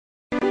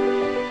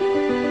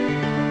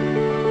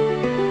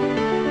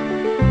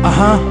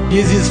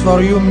This is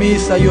for you,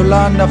 Miss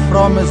Yolanda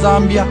from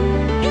Zambia,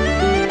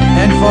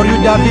 and for you,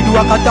 David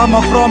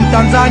Wakatama from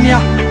Tanzania,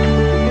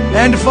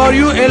 and for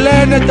you,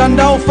 Elene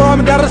Tandao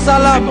from Dar es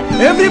Salaam.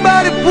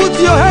 Everybody put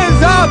your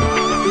hands up.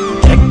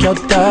 Take your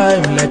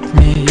time, let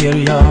me hear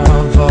your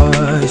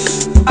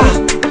voice.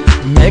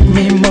 Make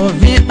me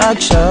movie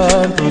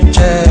action to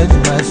change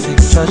my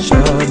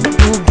situation,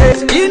 to get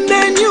in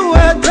a new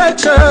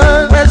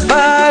attraction. West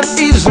far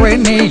is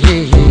raining.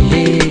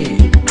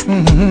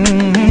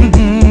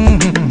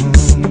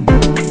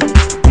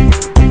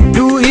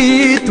 Do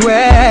it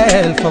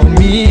well for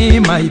me,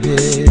 my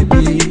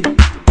baby.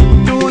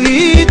 Do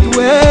it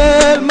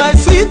well, my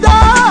sweetheart.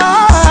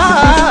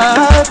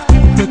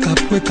 Wake up,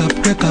 wake up,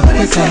 wake up,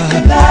 wake up.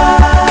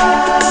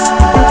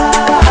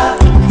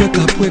 Wake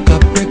up, wake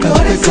up, wake up,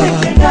 wake up.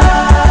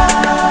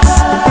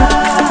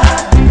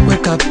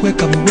 Wake up,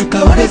 wake up, wake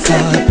up, wake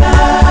up.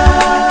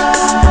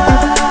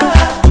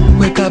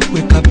 Wake up,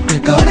 wake up,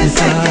 wake up, wake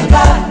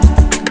up.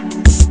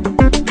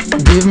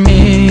 Give me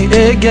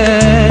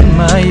again,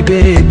 my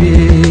baby.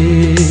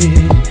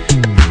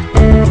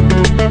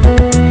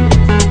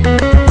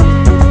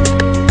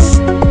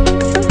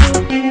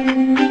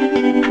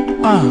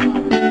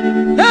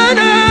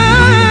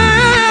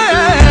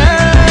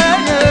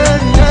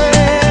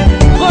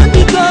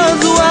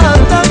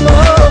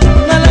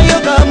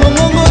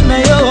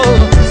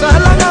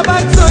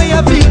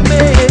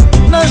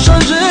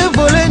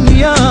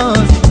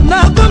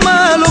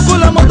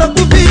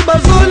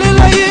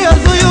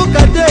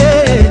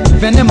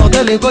 Venez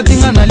monter le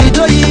gotinga na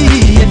lidoyi,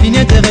 et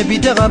venez te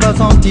répéter à bas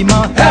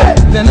sentiment.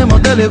 Venez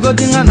monter le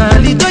gotinga na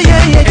lidoyi,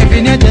 et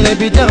venez te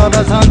répéter à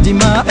bas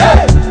sentiment.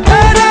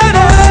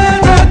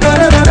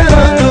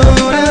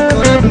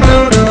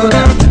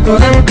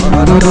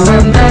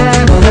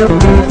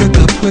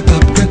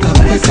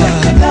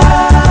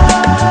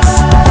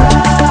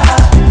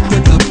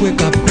 Wake up,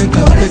 wake up, wake up, wake up. Wake up, wake up, wake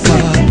up, wake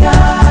up.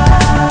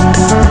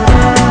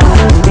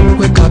 Wake up,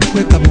 wake up,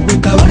 wake up, wake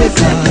up.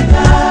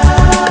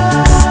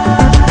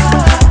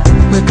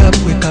 Wake up,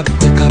 wake up,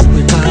 wake up,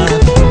 wake up.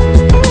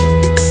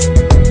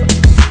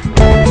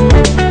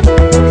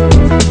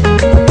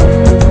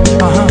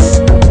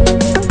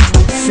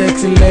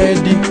 Sexy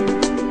lady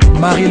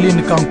Marilyn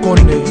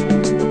Kankonde,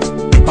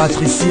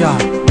 Patricia.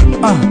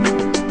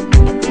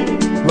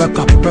 Wake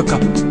up, wake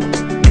up.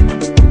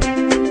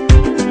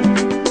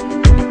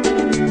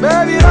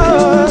 Baby,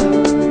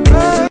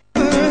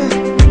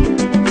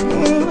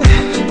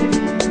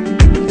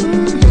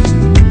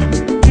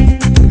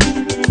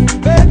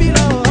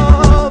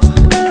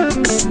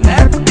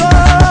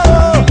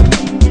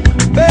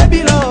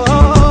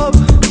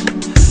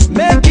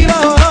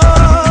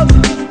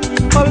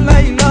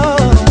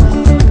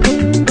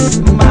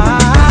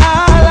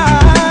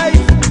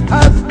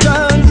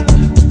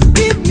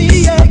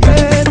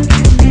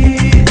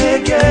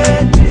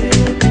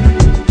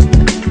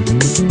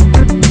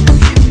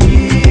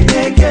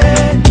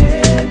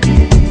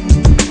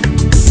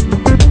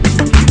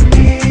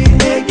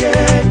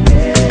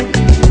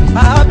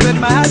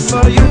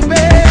 for you,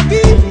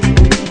 baby.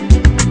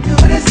 You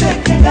wanna say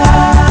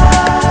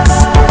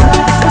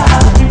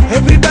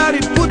everybody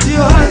put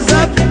your hands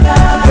up.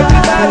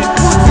 Everybody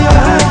put your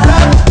hands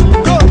up.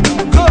 Go,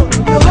 go.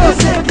 You wanna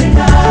say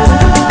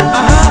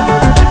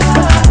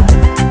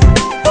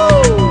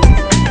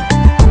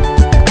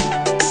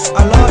I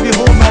love you,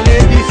 home, my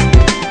ladies.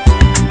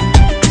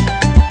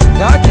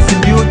 That is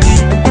beauty.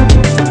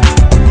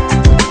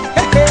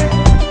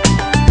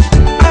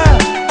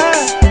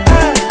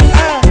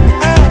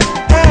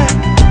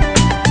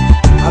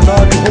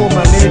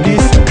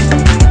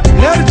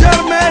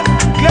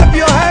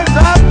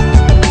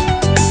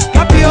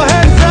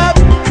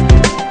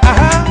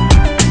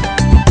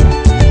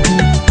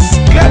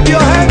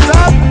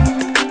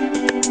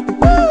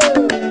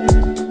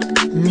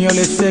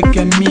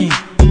 Second me.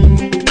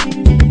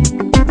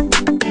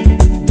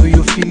 Do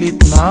you feel it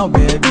now,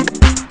 baby?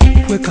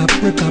 Wake up,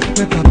 wake up,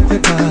 wake up,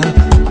 wake up.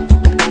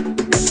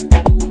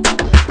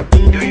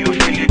 Do you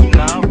feel it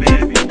now,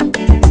 baby?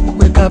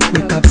 Wake up,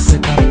 wake up.